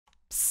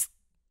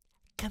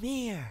come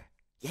here.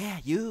 Yeah,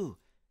 you.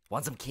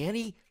 Want some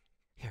candy?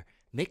 Here,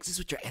 mix this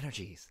with your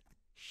energies.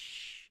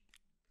 Shh.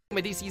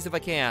 My DCs if I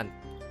can,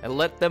 and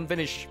let them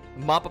finish,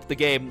 mop up the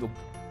game.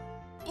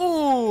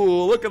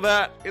 Ooh, look at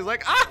that. He's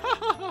like,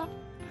 ah.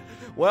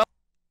 Well,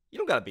 you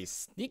don't gotta be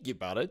sneaky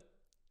about it.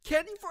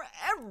 Candy for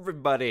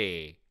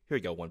everybody. Here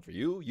you go, one for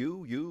you,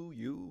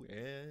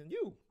 and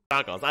you.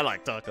 Tacos, I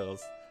like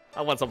tacos.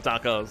 I want some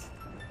tacos.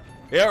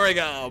 Here we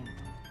go.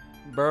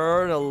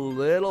 Burn a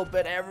little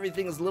bit,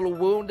 everything is a little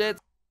wounded.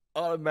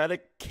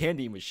 Automatic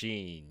candy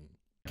machine.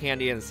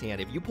 Candy in his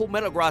hand. If you pull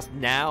Metagross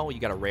now, you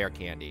got a rare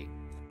candy.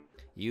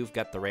 You've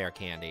got the rare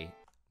candy.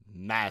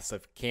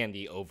 Massive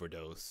candy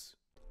overdose.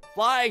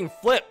 Flying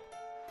flip.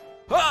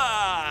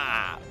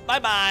 Ah!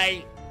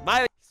 Bye-bye.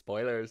 Bye.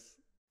 Spoilers.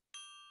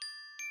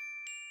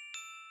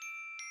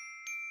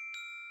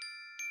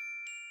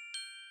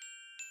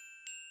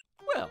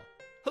 Well,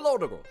 hello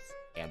the girls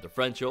and the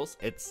Frenchos.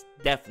 It's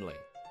definitely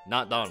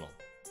not Donald.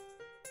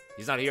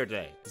 He's not here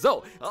today.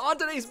 So, on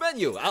today's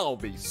menu, I'll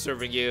be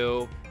serving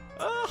you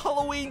a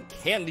Halloween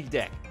candy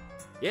deck.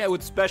 Yeah,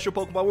 with special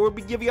Pokemon, we'll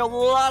be giving out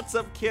lots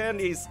of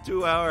candies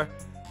to our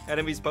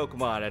enemies'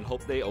 Pokemon and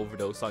hope they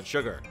overdose on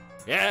sugar.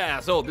 Yeah,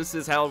 so this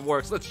is how it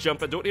works. Let's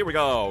jump into it. Here we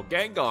go.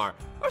 Gengar.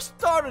 Our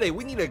star today.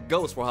 We need a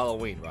ghost for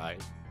Halloween, right?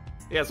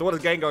 Yeah, so what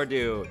does Gengar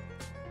do?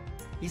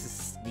 He's a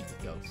sneaky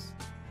ghost.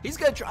 He's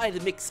gonna try to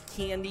mix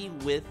candy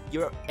with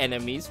your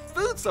enemy's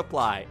food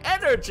supply,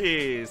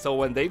 energy. So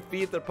when they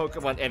feed their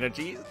Pokemon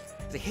energies,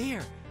 he's like,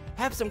 here,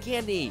 have some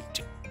candy.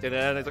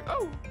 And he's like,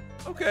 oh,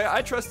 okay,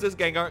 I trust this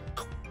Gengar.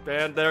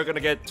 And they're gonna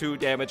get 2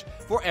 damage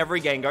for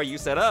every Gengar you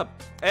set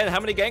up. And how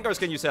many Gengars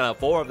can you set up?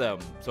 4 of them.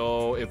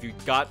 So if you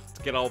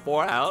get all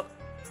 4 out,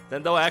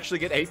 then they'll actually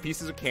get 8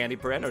 pieces of candy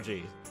per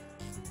energy.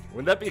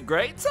 Wouldn't that be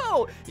great?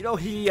 So, you know,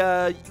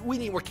 we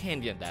need more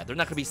candy in that. They're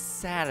not gonna be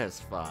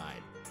satisfied.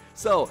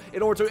 So,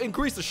 in order to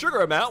increase the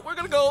sugar amount, we're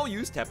gonna go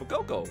use Tapu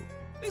Koko.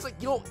 He's like,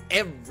 you know,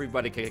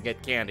 everybody can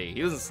get candy.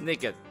 He doesn't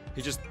sneak it.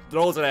 He just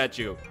throws it at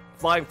you.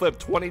 Flying flip,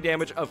 20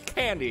 damage of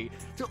candy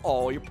to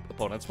all your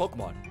opponent's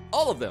Pokemon.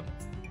 All of them.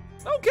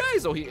 Okay,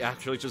 so he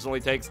actually just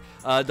only takes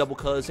double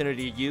color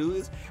energy to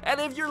use.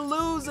 And if you're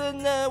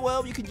losing,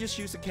 well, you can just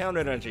use the counter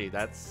energy.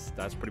 That's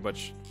pretty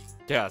much,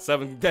 yeah,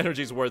 7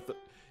 energies worth.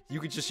 You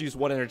could just use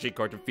 1 energy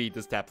card to feed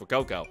this Tapu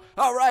Koko.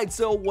 All right,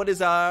 so what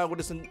is a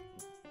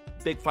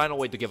big final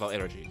way to give out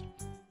energy?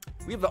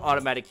 We have the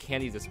automatic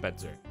candy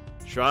dispenser.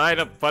 Shrine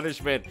of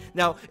Punishment.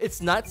 Now,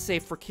 it's not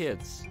safe for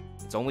kids.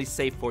 It's only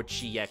safe for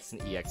GX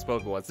and EX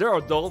Pokemon. They're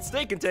adults,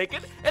 they can take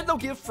it, and they'll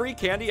give free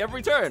candy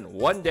every turn.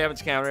 1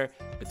 damage counter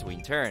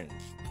between turns.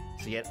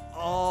 So you get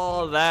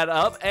all that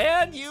up,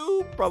 and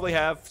you probably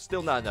have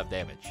still not enough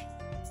damage.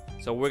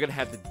 So we're gonna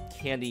have the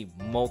candy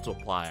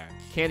multiplier.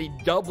 Candy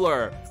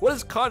doubler. What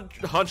does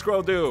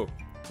Honchkrow do?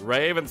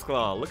 Raven's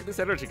Claw. Look at this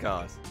energy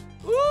cost.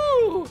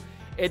 Woo!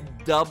 It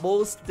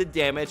doubles the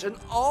damage and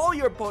all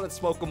your opponent's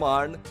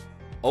Pokemon.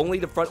 Only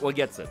the front one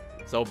gets it.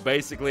 So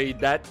basically,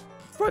 that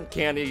front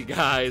candy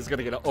guy is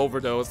gonna get an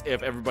overdose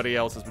if everybody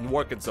else has been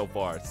working so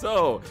far.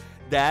 So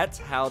that's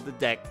how the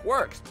deck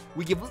works.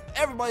 We give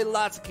everybody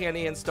lots of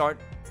candy and start,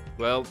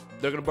 well,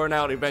 they're gonna burn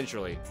out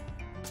eventually.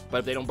 But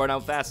if they don't burn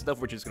out fast enough,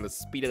 we're just gonna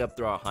speed it up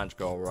through our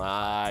Honchkrow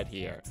right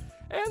here.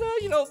 And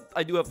you know,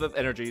 I do have the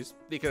energies.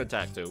 They can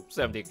attack too.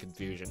 70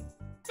 confusion.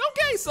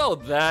 Okay, so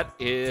that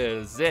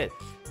is it.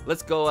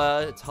 Let's go,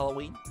 it's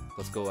Halloween.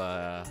 Let's go,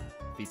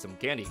 feed some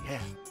candy. Yeah.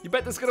 You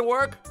bet this is gonna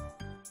work?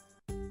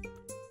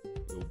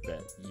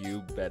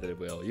 You bet it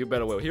will. You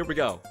bet it will. Here we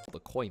go. The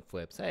coin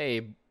flips. Hey,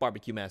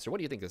 Barbecue Master, what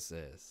do you think this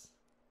is?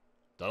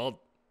 Donald?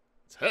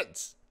 It's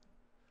heads.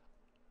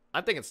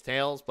 I think it's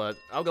tails, but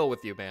I'll go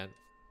with you, man.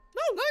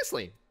 No,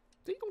 nicely.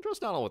 You can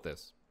trust Donald with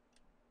this.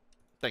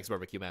 Thanks,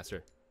 Barbecue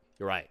Master.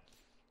 You're right.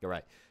 You're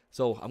right.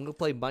 So, I'm gonna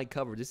play my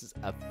cover. This is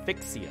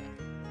Asphyxia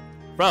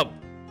from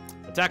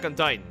Attack on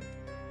Titan.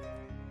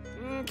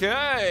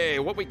 Okay,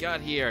 what we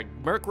got here?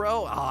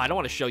 Murkrow? Oh, I don't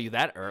want to show you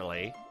that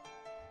early.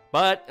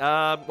 But,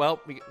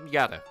 well, you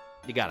gotta.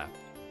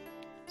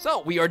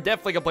 So, we are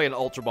definitely gonna play an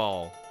Ultra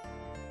Ball.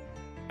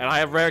 And I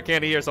have rare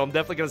candy here, so I'm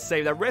definitely gonna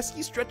save that.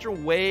 Rescue Stretcher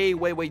way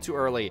too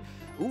early.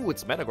 Ooh,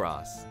 it's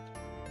Metagross.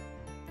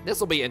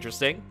 This'll be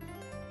interesting.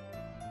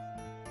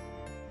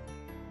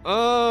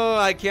 Oh,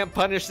 I can't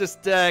punish this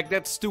deck.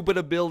 That stupid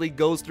ability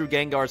goes through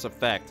Gengar's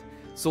effect.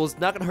 So it's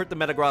not gonna hurt the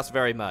Metagross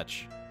very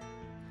much.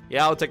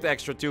 Yeah, I'll take the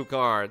extra 2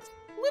 cards.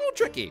 A little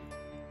tricky.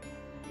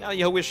 Now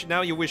you wish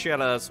you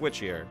had a switch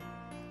here.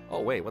 Oh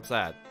wait, what's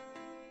that?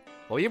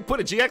 Well, you put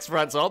a GX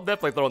front, so I'm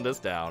definitely throwing this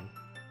down.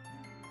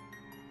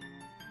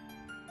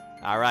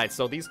 Alright,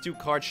 so these 2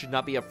 cards should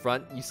not be up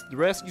front.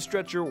 Rescue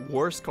Stretcher,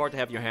 worst card to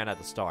have in your hand at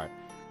the start.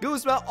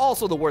 Goosebell,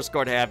 also the worst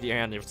card to have in your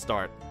hand at the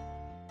start.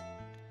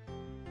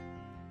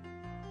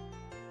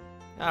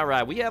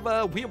 Alright, we have,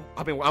 I mean,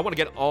 I want to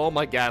get all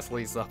my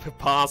Ghastlies up if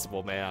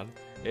possible, man.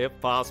 If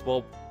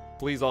possible,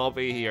 please all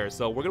be here.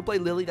 So we're gonna play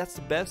Lily, that's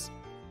the best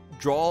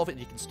draw that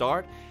you can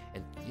start.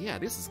 And yeah,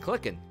 this is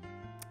clicking.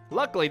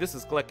 Luckily, this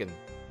is clicking.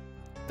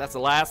 That's the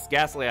last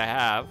Ghastly I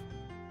have.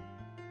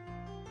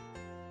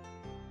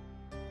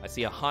 I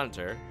see a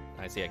Hunter.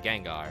 I see a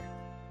Gengar.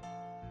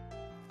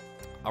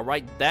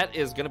 Alright, that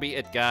is gonna be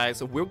it, guys.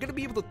 So we're gonna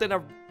be able to thin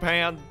our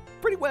pan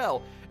pretty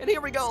well. And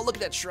here we go. Look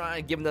at that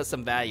shrine giving us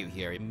some value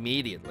here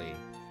immediately.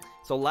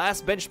 So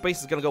last bench space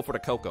is gonna go for the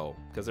Koko,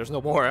 because there's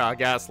no more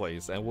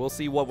Gastlys. And we'll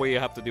see what we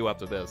have to do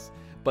after this.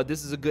 But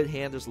this is a good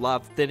hand. There's a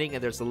lot of thinning,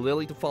 and there's a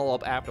Lily to follow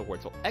up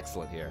afterwards. So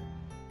excellent here.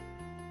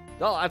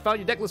 Oh, I found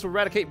your deck list for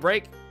Eradicate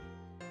Break.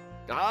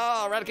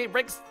 Ah, Eradicate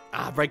Breaks.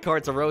 Ah, break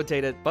cards are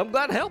rotated. But I'm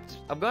glad it helped.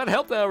 I'm glad it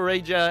helped,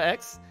 Rage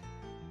X.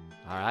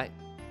 Alright.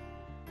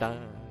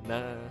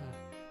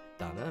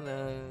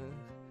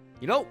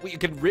 You know, you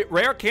can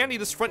rare candy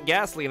this front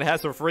Ghastly and it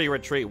has a free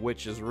retreat,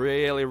 which is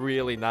really,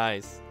 really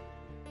nice.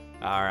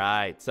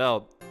 Alright,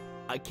 so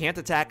I can't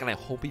attack and I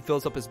hope he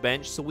fills up his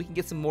bench so we can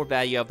get some more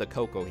value out of the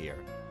Koko here.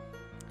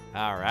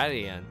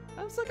 Alrighty, and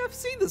I was like, I've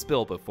seen this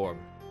build before.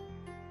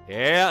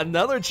 Yeah,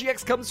 another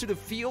GX comes to the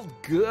field.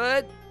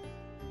 Good.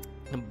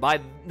 And by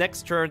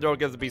next turn, there are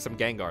going to be some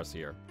Gengars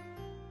here.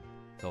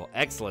 So,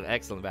 excellent,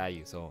 excellent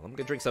value. So, I'm going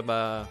to drink some,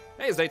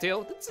 Hey,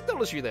 Zaytail, didn't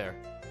notice you there.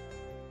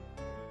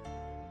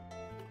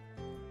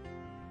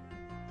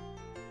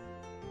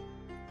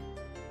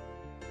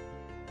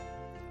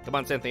 Come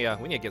on, Cynthia,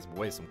 we need to get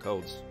away some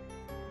codes.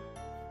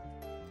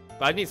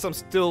 But I need some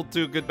still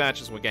 2 good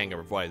matches with Gengar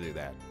before I do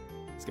that.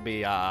 It's going to be,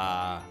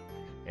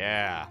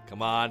 yeah,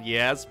 come on,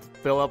 yes,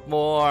 fill up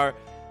more.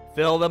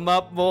 Fill them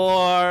up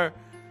more.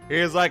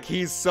 He's like,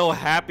 he's so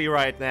happy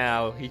right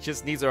now. He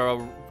just needs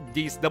a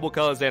double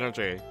colors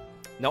energy.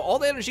 Now, all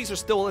the energies are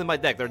still in my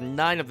deck. There are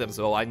 9 of them,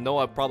 so I know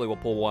I probably will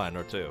pull 1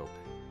 or 2.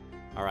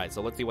 Alright,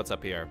 so let's see what's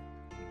up here.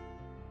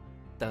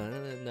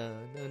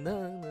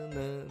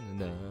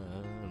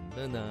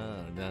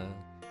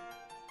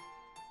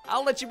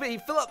 I'll let you be.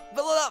 Fill it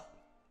up.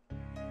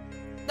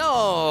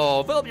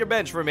 No, fill up your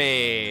bench for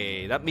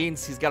me. That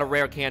means he's got a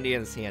rare candy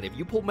in his hand. If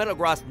you pull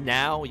Metagross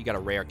now, you got a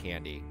rare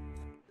candy.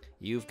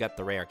 You've got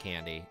the rare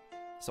candy.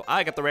 So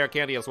I got the rare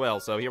candy as well.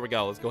 So here we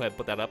go. Let's go ahead and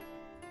put that up.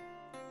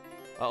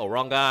 Uh-oh,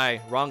 wrong guy.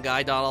 Wrong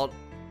guy, Donald.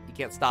 You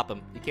can't stop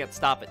him. You can't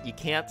stop it. You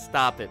can't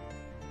stop it.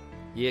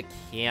 You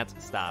can't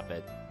stop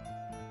it.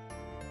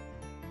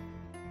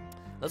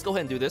 Let's go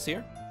ahead and do this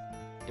here.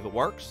 If it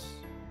works,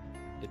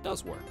 it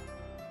does work.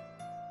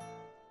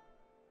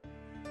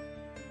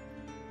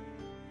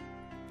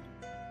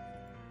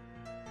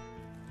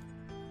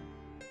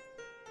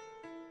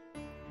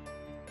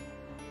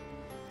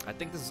 I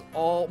think this is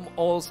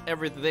almost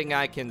everything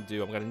I can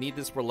do. I'm going to need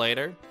this for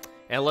later.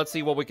 And let's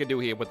see what we can do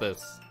here with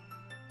this.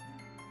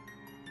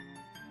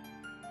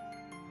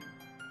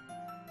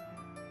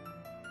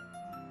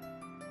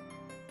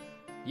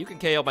 You can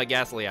KO my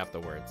Ghastly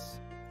afterwards.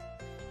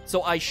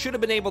 So I should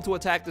have been able to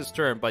attack this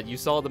turn, but you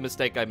saw the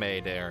mistake I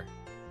made there.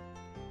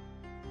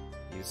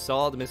 You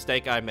saw the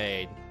mistake I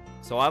made.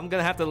 So I'm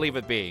going to have to leave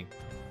it be.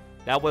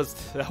 That was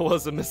a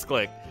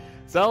misclick.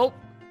 So...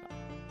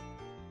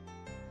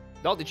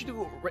 No, did you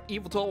do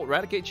Evil Toll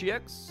Eradicate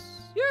GX?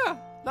 Yeah,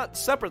 not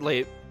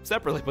separately,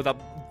 but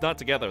not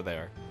together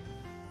there.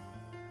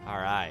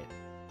 Alright.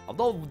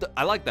 Although,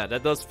 I like that.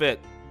 That does fit.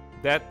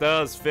 That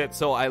does fit.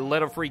 So I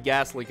let a free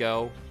Ghastly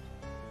go.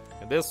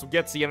 And this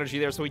gets the energy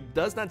there, so he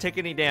does not take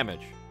any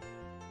damage.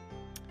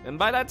 And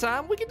by that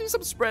time, we can do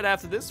some spread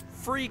after this.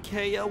 Free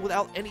KO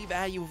without any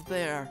value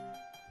there.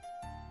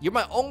 You're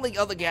my only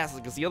other Ghastly,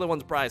 because the other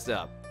one's priced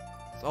up.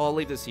 So I'll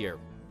leave this here.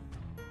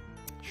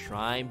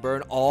 Shrine,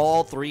 burn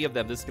all 3 of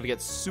them. This is going to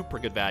get super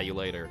good value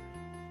later.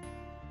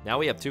 Now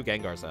we have 2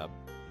 Gengars up.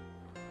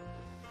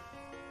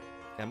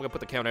 And I'm going to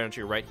put the counter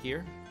energy right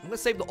here. I'm going to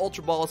save the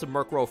Ultra Balls and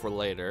Honchkrow for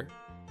later.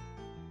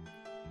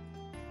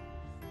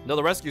 No,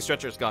 the Rescue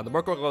Stretcher is gone. The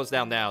Honchkrow goes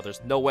down now.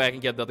 There's no way I can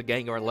get another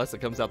Gengar unless it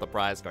comes out the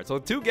prize card. So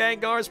 2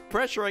 Gengars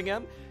pressuring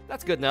him.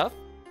 That's good enough.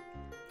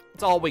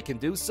 That's all we can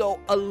do. So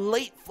a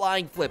late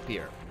flying flip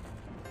here.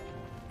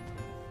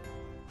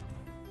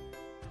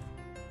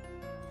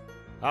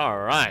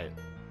 Alright.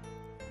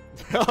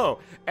 Oh,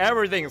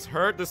 everything's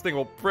hurt. This thing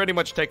will pretty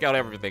much take out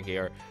everything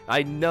here.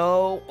 I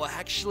know. Well,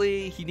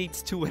 actually, he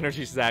needs 2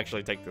 energies to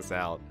actually take this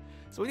out.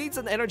 So he needs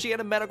an energy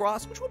and a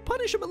Metagross, which will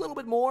punish him a little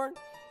bit more.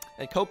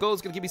 And Koko's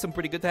going to give me some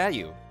pretty good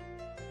value.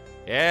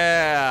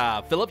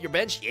 Yeah. Fill up your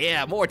bench.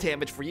 Yeah, more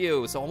damage for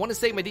you. So I want to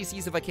save my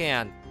DCs if I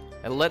can.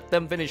 And let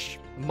them finish,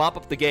 mop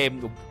up the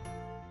game.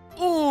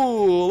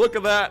 Ooh, look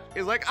at that.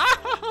 He's like,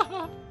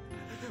 ah!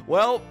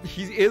 Well,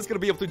 he is going to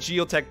be able to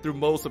Geotech through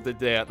most of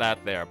that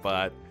there,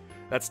 but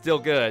that's still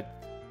good.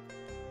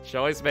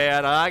 Choice,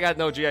 man. I got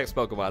no GX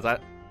Pokemons.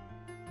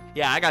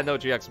 I got no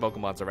GX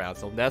Pokemons around,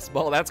 so Nest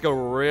Ball, that's going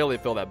to really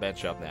fill that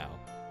bench up now.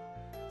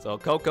 So,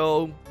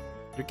 Koko,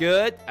 you're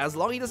good. As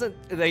long as he doesn't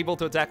able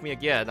to attack me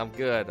again, I'm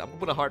good. I'm going to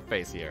put a heart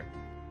face here.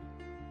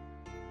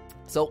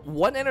 So,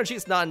 1 energy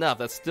is not enough.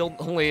 That's still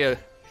only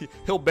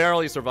he'll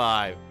barely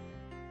survive.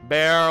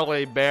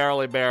 Barely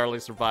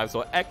survive.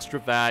 So, extra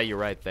value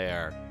right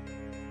there.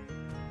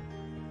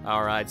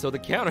 Alright, so the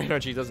counter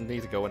energy doesn't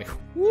need to go anywhere.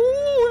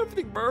 Woo!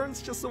 Everything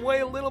burns just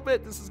away a little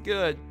bit. This is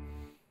good.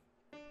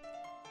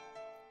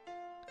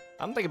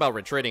 I'm thinking about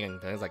retreating, and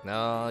I was like,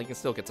 no, you can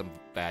still get some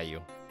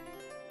value.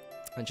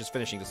 And just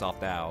finishing this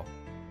off now.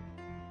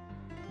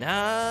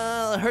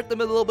 Nah, hurt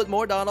them a little bit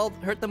more, Donald.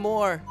 Hurt them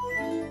more.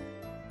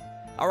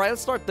 Alright,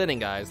 let's start thinning,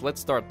 guys. Let's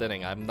start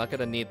thinning. I'm not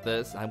gonna need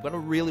this. I'm gonna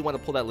really want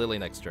to pull that Lily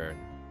next turn.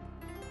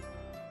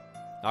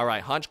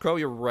 Alright, Honchkrow,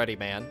 you're ready,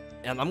 man.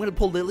 And I'm gonna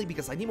pull Lily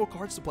because I need more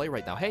cards to play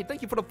right now. Hey,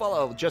 thank you for the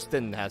follow.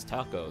 Justin has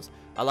tacos.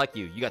 I like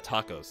you. You got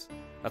tacos.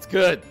 That's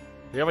good.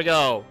 Here we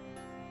go.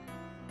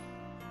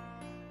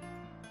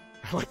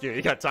 I like you.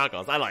 You got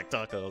tacos. I like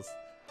tacos.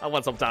 I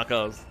want some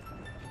tacos.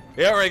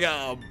 Here we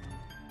go.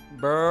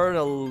 Burn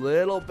a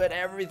little bit.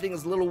 Everything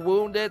is a little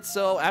wounded.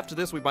 So after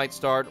this, we might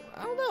start.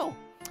 I don't know.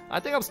 I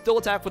think I'm still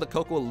attacked for the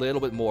Koko a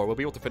little bit more. We'll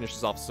be able to finish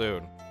this off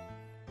soon.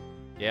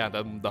 Yeah,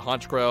 the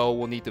Honchkrow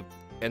will need to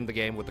end the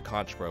game with the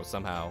Honchkrow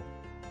somehow.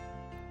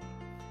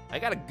 I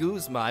got a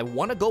Guzma. I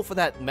want to go for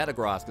that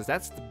Metagross because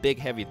that's the big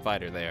heavy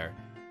fighter there.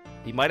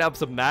 He might have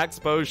some max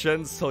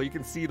potions, so you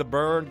can see the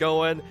burn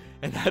going,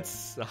 and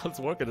that's how it's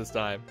working this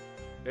time.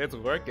 It's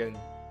working.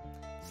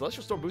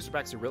 Celestial Storm booster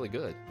packs are really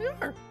good. They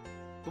are.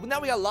 But now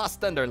we got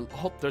Lost Thunder.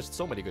 Oh, there's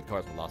so many good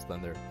cards with Lost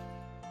Thunder.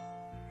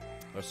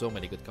 There's so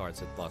many good cards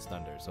with Lost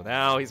Thunder. So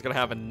now he's gonna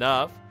have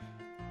enough.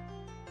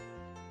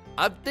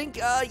 I think,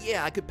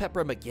 yeah, I could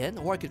pepper him again,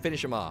 or I could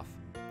finish him off.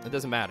 It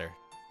doesn't matter.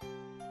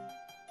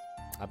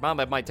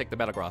 I might take the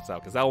Metagross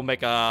out because that'll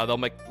make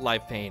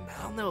life pain.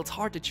 I don't know. It's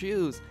hard to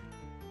choose.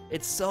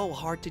 It's so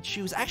hard to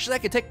choose. Actually, I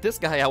could take this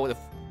guy out with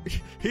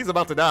he's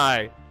about to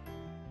die.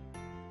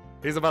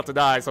 He's about to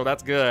die, so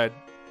that's good.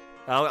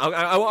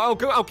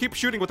 I'll keep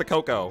shooting with the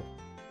Koko.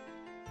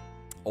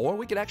 Or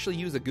we could actually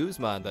use a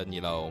Guzma and then,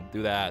 you know,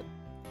 do that.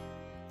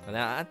 And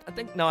I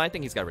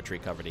think he's got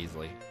retreat covered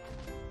easily.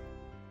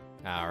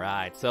 All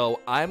right, so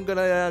I'm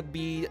gonna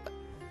be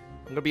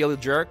a little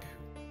jerk.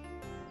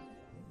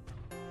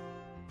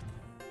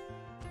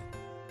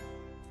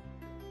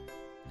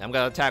 I'm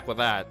gonna attack with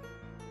that.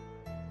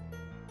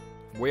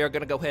 We are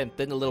gonna go ahead and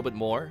thin a little bit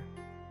more.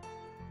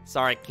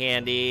 Sorry,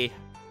 Candy.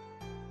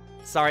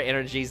 Sorry,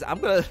 Energies. I'm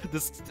gonna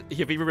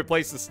if he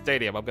replaces the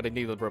stadium, I'm gonna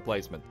need a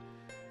replacement.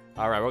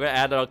 All right, we're gonna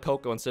add a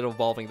Koko instead of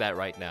evolving that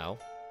right now.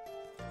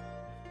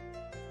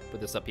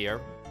 Put this up here.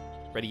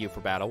 Ready you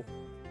for battle.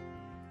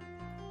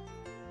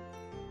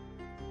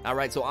 All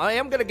right, so I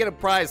am gonna get a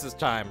prize this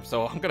time,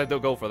 so I'm gonna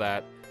go for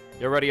that.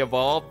 You're already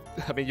evolved.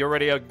 I mean, you're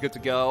already good to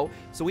go.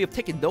 So we have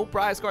taken no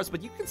prize cards,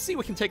 but you can see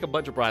we can take a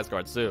bunch of prize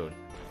cards soon.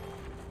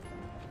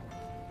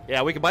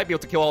 Yeah, we might be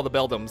able to kill all the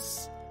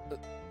Beldums.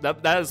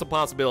 That is a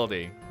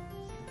possibility.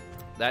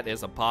 That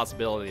is a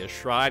possibility. A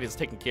Shrine is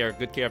taking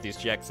good care of these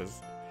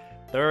GXs.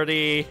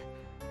 30,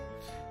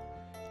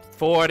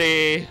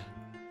 40,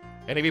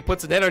 and if he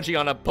puts an energy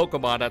on a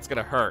Pokemon, that's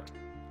gonna hurt.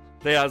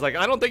 Yeah, I was like,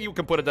 I don't think you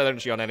can put an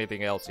energy on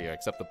anything else here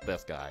except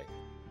this guy.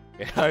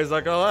 Yeah, I was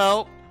like, oh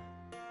well.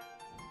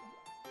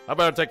 I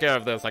better take care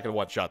of this. I can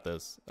one-shot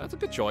this. That's a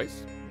good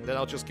choice. And then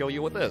I'll just kill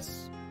you with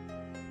this.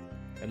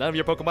 And none of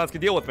your Pokemons can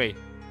deal with me.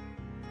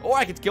 Or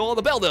I could kill all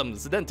the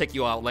Beldums and then take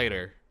you out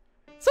later.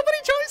 So many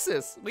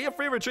choices. We have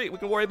free retreat. We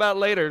can worry about it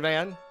later,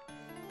 man.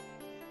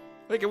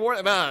 We can worry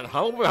about it.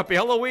 Happy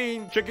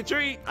Halloween. Trick or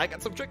treat. I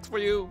got some tricks for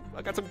you.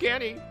 I got some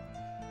candy.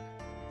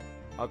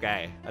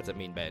 Okay, that's a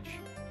mean bench.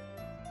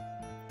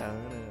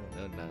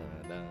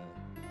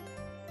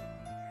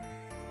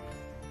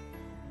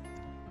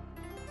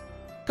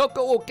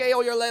 Koko will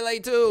KO your Lele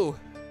too.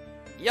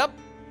 Yep.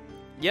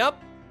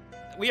 Yep.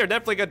 We are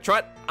definitely gonna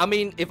try. I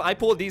mean, if I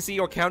pull a DC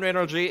or counter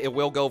energy, it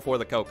will go for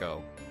the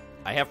Koko.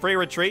 I have free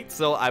retreat,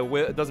 so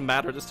it doesn't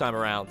matter this time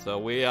around. So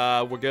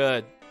we're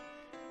good.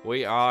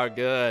 We are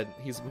good.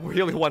 He's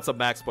really wants a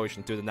max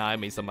potion to deny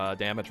me some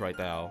damage right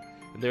now.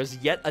 And there's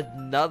yet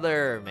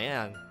another,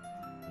 man.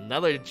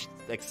 Another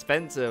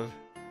expensive.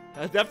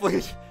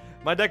 Definitely,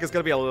 my deck is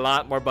gonna be a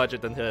lot more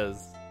budget than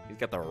his. He's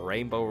got the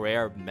Rainbow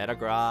Rare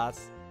Metagross.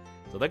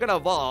 So they're gonna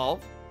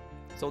evolve.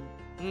 So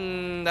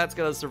that's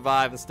gonna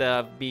survive instead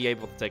of be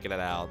able to take it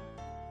out.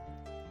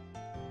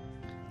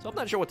 So I'm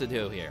not sure what to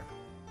do here.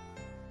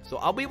 So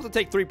I'll be able to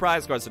take 3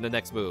 prize cards in the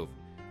next move.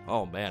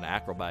 Oh man,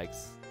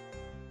 Acrobikes.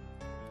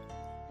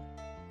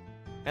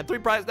 And 3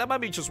 prize, that might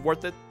be just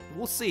worth it.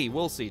 We'll see,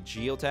 we'll see.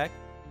 Geotech.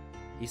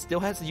 He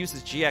still has to use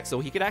his GX, so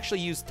he could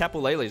actually use Tapu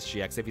Lele's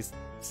GX if he's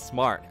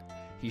smart.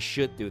 He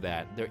should do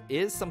that. There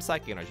is some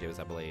Psychic Energy,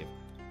 I believe.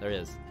 There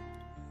is.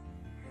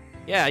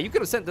 Yeah, you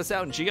could have sent this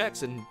out in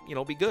GX and, you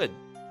know, be good.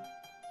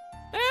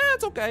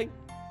 It's okay.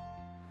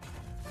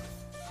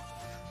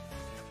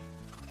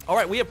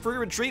 Alright, we have free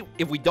retreat.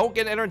 If we don't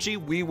get energy,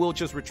 we will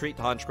just retreat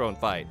to Honchkrow and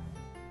fight.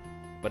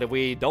 But if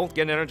we don't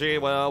get energy,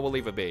 well, we'll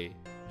leave it be.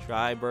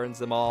 Try burns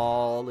them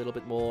all a little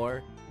bit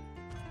more.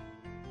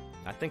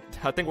 I think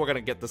we're gonna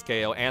get this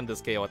KO and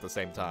this KO at the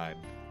same time.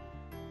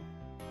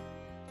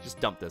 Just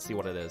dump this, see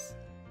what it is.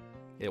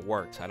 It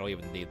worked. I don't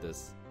even need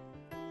this.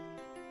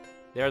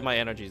 There's my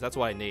energies. That's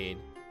what I need.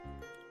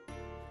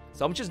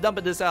 So I'm just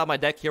dumping this out of my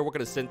deck here. We're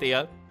gonna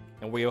Cynthia,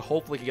 and we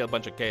hopefully can get a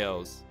bunch of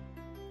KOs.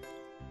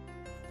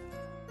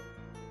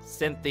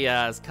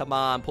 Cynthia's, come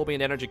on, pull me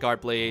an energy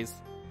card, please.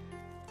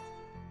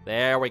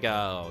 There we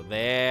go.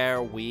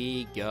 There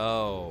we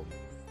go.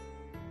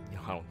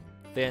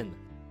 Thin.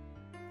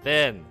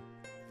 Thin.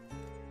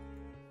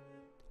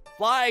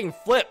 Flying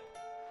flip.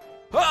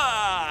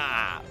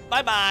 Ah!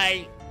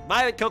 Bye-bye.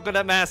 Bye,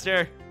 Coconut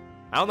Master.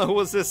 I don't know who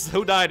was this,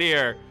 who died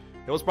here.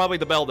 It was probably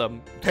the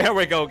Beldum. There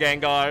we go,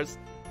 Gengars.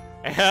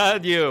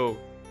 And you.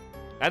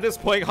 At this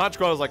point,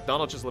 Honchkrow was like,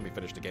 Donald, just let me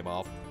finish the game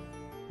off.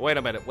 Wait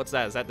a minute, what's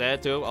that? Is that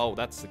dead too? Oh,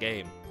 that's the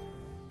game.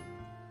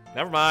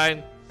 Never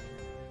mind.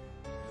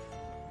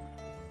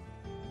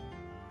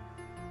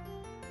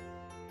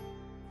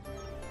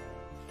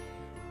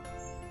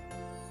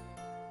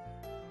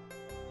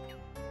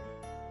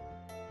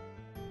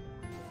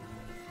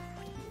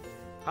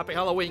 Happy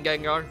Halloween,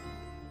 Gengar.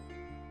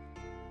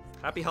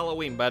 Happy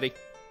Halloween, buddy.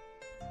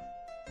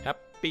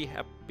 Happy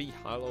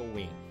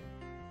Halloween.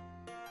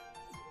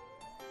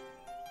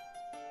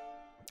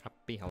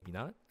 Happy Halloween.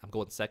 Not? I'm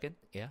going second.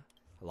 Yeah.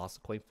 I lost a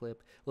coin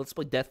flip. Let's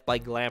play Death by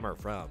Glamour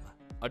from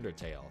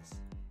Undertales.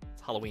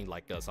 It's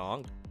Halloween-like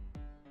song.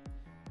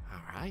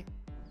 Alright.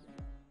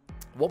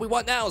 What we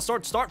want now is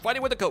start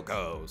fighting with the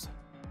Kokos.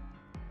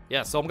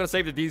 Yeah, so I'm gonna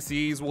save the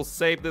DCs. We'll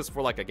save this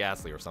for like a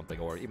Ghastly or something,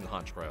 or even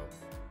Honchkrow.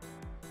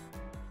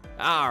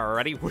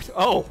 Alrighty.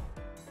 Oh!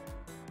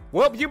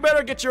 Well, you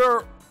better get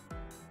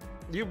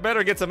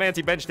some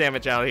anti-bench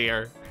damage out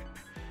here.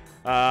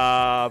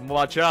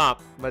 Machamp,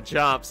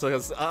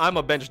 so I'm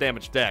a bench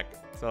damage deck.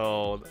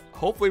 So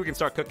hopefully we can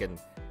start cooking.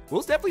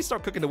 We'll definitely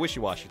start cooking the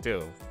Wishiwashi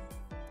too.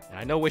 And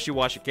I know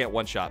Wishiwashi can't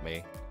one-shot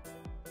me.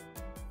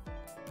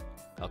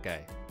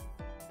 Okay.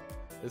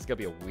 This is gonna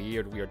be a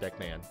weird deck,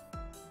 man.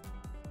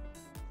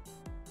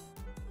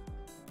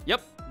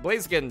 Yep,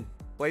 Blaziken.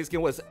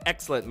 Blaziken was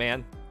excellent,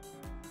 man.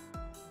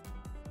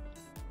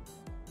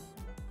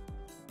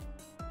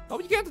 Oh,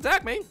 you can't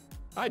attack me.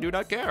 I do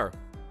not care.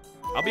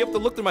 I'll be able to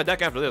look through my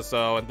deck after this,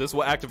 so and this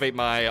will activate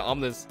my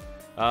ominous,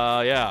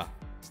 yeah,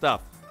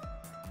 stuff.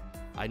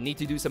 I need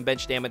to do some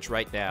bench damage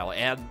right now,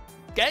 and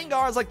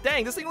Gengar is like,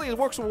 dang, this thing only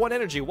works with 1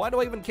 energy. Why do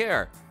I even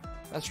care?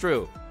 That's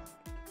true.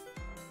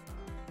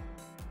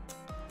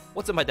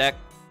 What's in my deck?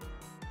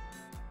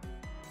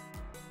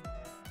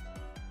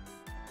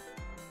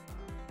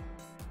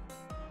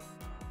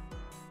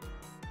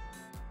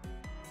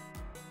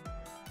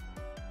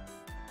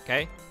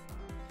 Okay.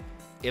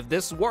 If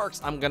this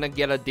works, I'm gonna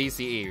get a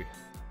DCE.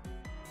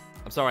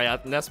 I'm sorry,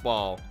 Nest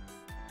Ball.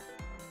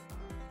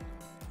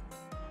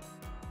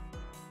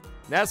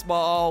 Nest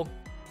Ball.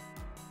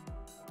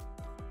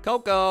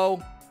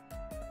 Coco.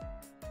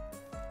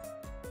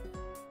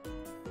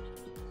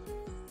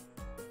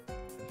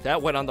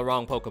 That went on the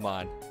wrong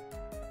Pokemon.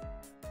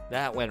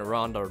 That went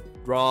on the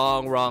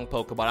wrong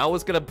Pokemon. I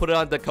was gonna put it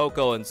on the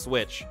Coco and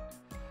switch.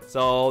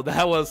 So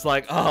that was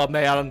like, oh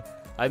man,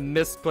 I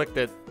misclicked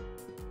it.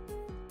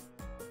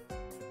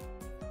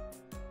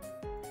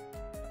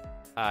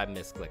 I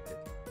misclicked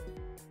it.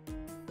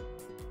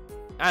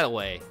 Either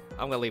way,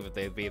 I'm gonna leave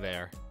it be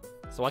there.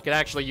 So I can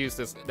actually use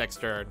this next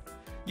turn.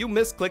 You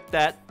misclicked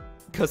that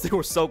because they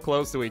were so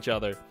close to each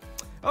other.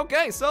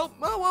 Okay, so,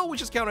 well, we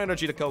just counter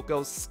energy to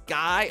Coco.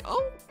 Sky,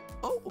 oh,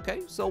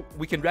 okay. So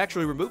we can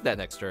actually remove that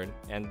next turn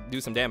and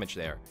do some damage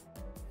there.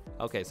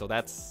 Okay, so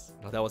that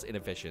was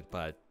inefficient,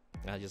 but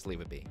I'll just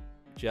leave it be.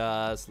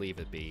 Just leave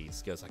it be.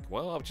 It's like,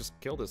 well, I'll just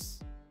kill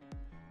this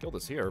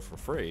here for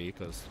free,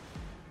 because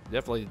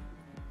definitely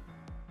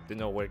didn't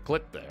know where it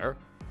clicked there.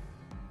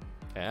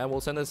 And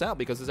we'll send this out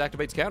because this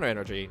activates counter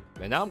energy.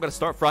 And now I'm gonna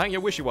start frying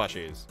your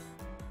Wishiwashis.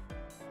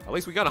 At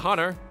least we got a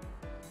Hunter.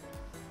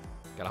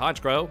 Got a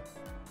Honchkrow.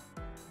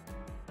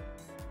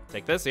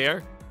 Take this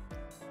here.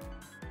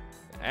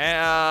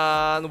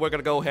 And we're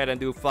gonna go ahead and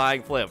do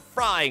Flying Flip.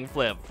 Frying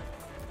Flip.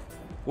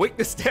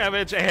 Weakness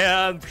damage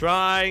and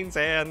Shrines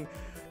and...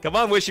 Come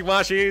on,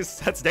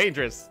 Wishiwashis. That's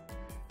dangerous.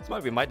 This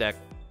might be my deck.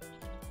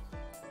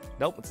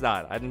 Nope, it's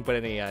not. I didn't put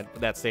any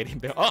that stadium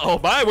there. Uh-oh,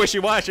 bye,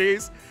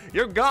 Wishiwashis.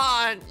 You're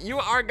gone. You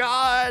are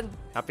gone.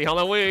 Happy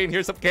Halloween.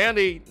 Here's some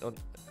candy.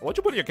 What'd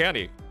you put in your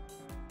candy?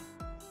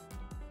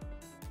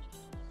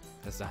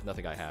 That's not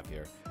nothing I have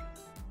here.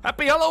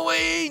 Happy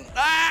Halloween.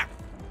 Ah!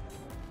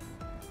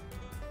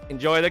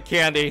 Enjoy the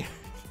candy.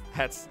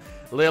 That's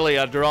Lily,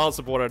 a draw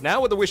supporter.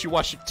 Now with the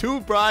Wishiwashi,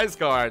 2 prize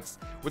cards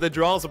with the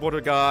draw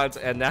supporter gods,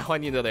 and now I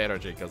need another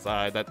energy because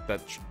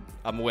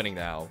I'm winning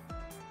now.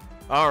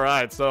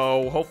 Alright,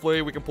 so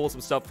hopefully we can pull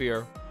some stuff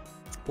here.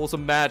 Pull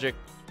some magic.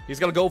 He's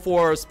gonna go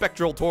for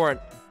Spectral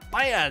Torrent.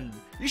 Man,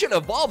 you should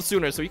evolve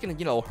sooner so you can,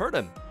 hurt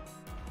him.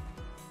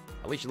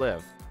 At least you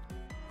live.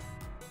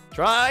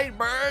 Try,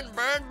 burn,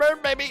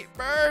 baby,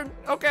 burn.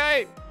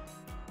 Okay.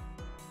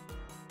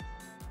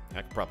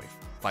 I could probably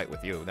fight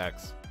with you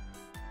next.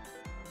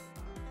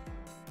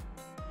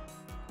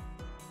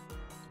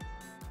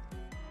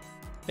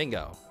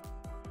 Bingo.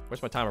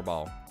 Where's my timer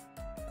ball?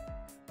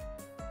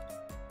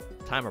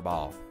 Timer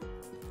ball.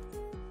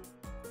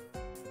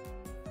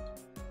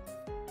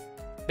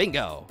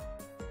 Bingo.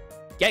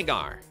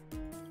 Gengar.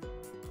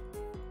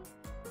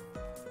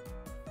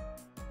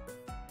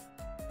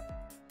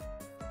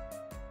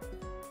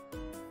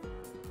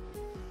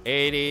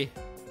 $80.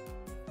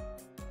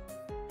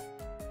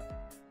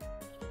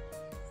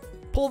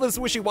 Pull this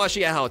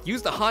Wishiwashi out.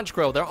 Use the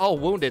Honchkrow. They're all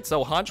wounded,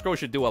 so Honchkrow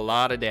should do a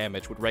lot of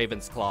damage with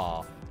Raven's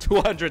Claw.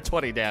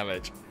 220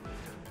 damage.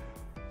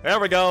 There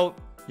we go.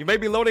 You may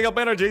be loading up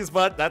energies,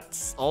 but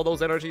that's all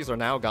those energies are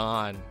now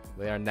gone.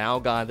 They are now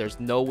gone. There's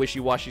no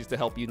Wishiwashis to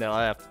help you now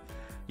left.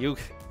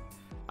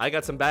 I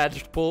got some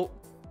badge pull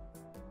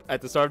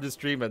at the start of the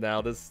stream, and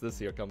now this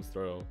here comes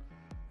through.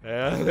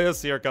 Yeah,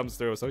 this here comes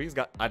through. So he's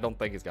got. I don't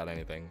think he's got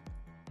anything.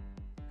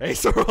 Hey,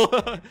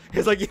 Cyril.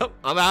 He's like, yep,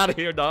 I'm out of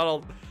here,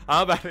 Donald.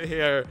 I'm out of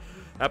here.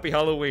 Happy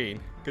Halloween.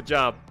 Good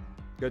job.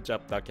 Good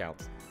job. That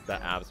counts.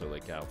 That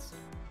absolutely counts.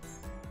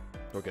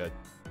 We're good.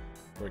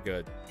 We're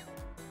good.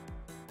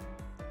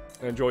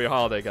 Enjoy your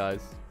holiday,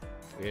 guys.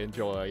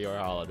 Enjoy your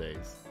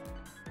holidays.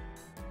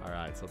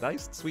 Alright, so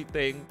nice, sweet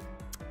thing.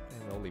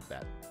 And I'll leave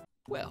that.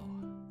 Well,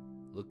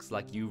 looks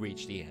like you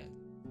reached the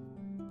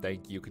end.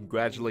 Thank you,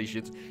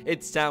 congratulations.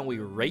 It's time we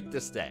rate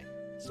this deck.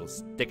 So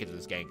stick it to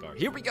this Gengar.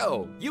 Here we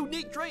go!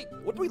 Unique trait!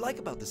 What do we like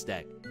about this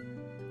deck?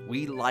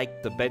 We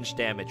like the bench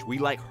damage. We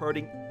like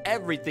hurting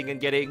everything and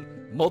getting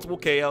multiple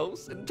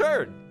KOs in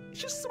turn. It's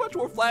just so much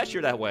more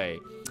flashier that way.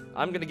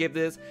 I'm gonna give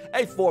this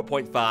a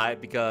 4.5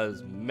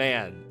 because,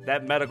 man,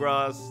 that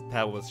Metagross,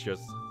 that was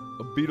just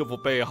a beautiful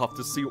payoff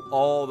to see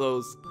all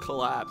those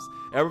collapse,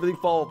 everything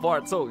fall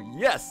apart. So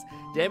yes,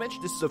 damage,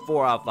 this is a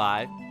 4 out of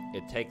 5.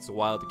 It takes a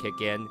while to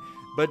kick in,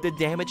 but the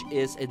damage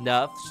is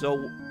enough,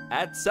 so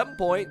at some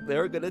point,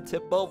 they're gonna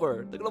tip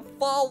over. They're gonna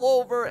fall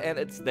over, and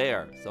it's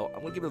there. So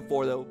I'm gonna give it a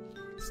 4 though.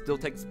 Still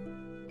takes,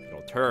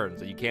 turns,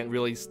 so you can't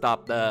really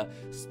stop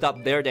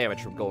their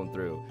damage from going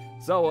through.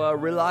 So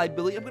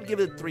reliability, I'm gonna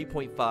give it a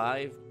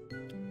 3.5.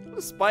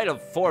 Despite a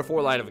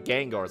 4/4 line of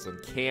Gengars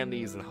and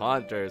Candies and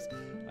Hunters,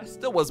 I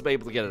still wasn't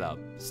able to get it up.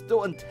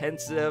 Still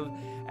intensive,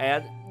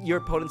 and your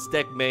opponent's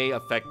deck may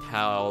affect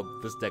how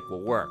this deck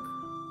will work.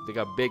 They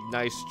got big,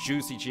 nice,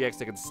 juicy GX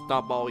that can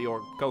stomp all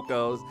your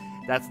Kokos.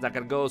 That's not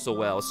gonna go so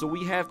well. So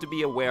we have to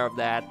be aware of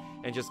that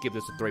and just give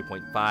this a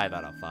 3.5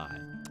 out of 5.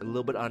 A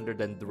little bit under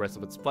than the rest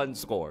of its fun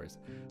scores.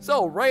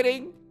 So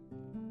rating,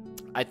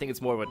 I think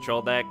it's more of a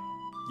troll deck.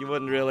 You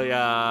wouldn't really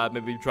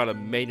maybe try to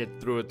main it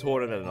through a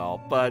tournament and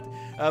all, but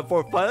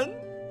for fun,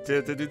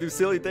 to do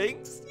silly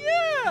things,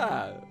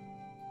 yeah,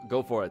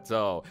 go for it.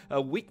 So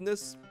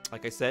weakness,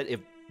 like I said,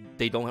 if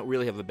they don't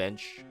really have a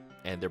bench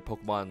and their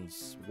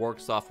Pokemon's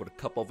works off with a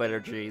couple of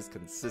energies,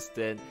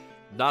 consistent,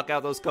 knock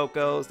out those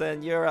Kokos,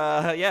 then you're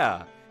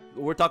yeah,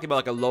 we're talking about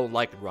like a low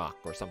Lycan Rock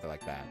or something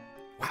like that.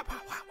 Wow,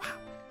 wow, wow, wow.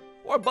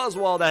 Or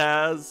Buzzwole that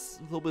has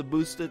a little bit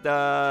boosted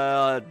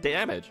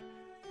damage.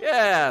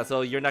 Yeah,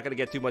 so you're not gonna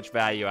get too much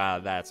value out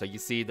of that. So you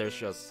see, there's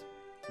just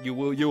you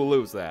will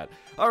lose that.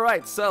 All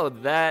right, so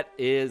that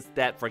is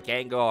that for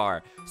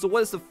Gengar. So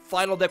what is the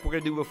final deck we're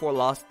gonna do before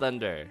Lost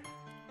Thunder?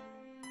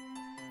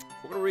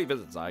 We're gonna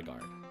revisit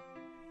Zygarde.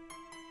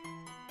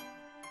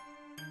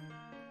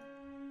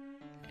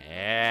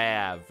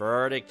 Yeah,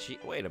 Verdict.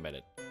 Wait a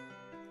minute.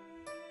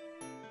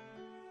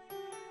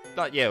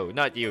 Not you,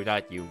 not you,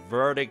 not you.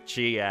 Verdict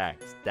GX.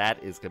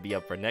 That is gonna be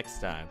up for next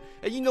time.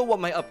 And you know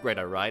what my upgrade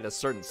are, right? A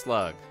certain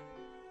slug.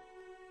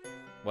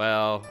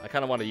 Well, I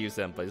kind of want to use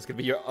them, but it's gonna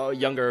be your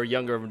younger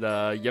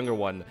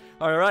one.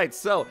 All right,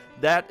 so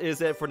that is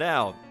it for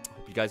now.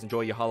 Hope you guys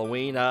enjoy your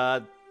Halloween.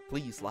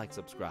 Please like,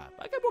 subscribe.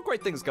 I got more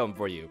great things coming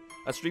for you.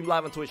 I stream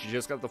live on Twitch. You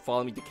just got to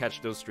follow me to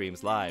catch those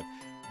streams live.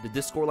 The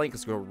Discord link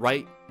is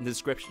right in the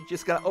description. You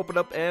just gotta open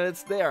up and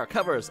it's there.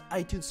 Covers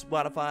iTunes,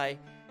 Spotify,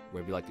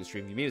 wherever you like to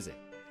stream your music.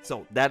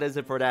 So that is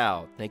it for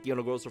now. Thank you,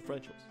 Honchkrow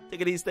Differentials.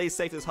 Take it easy, stay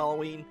safe this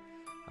Halloween.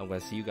 I'm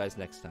gonna see you guys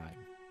next time.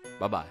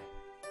 Bye bye.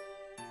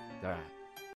 All right.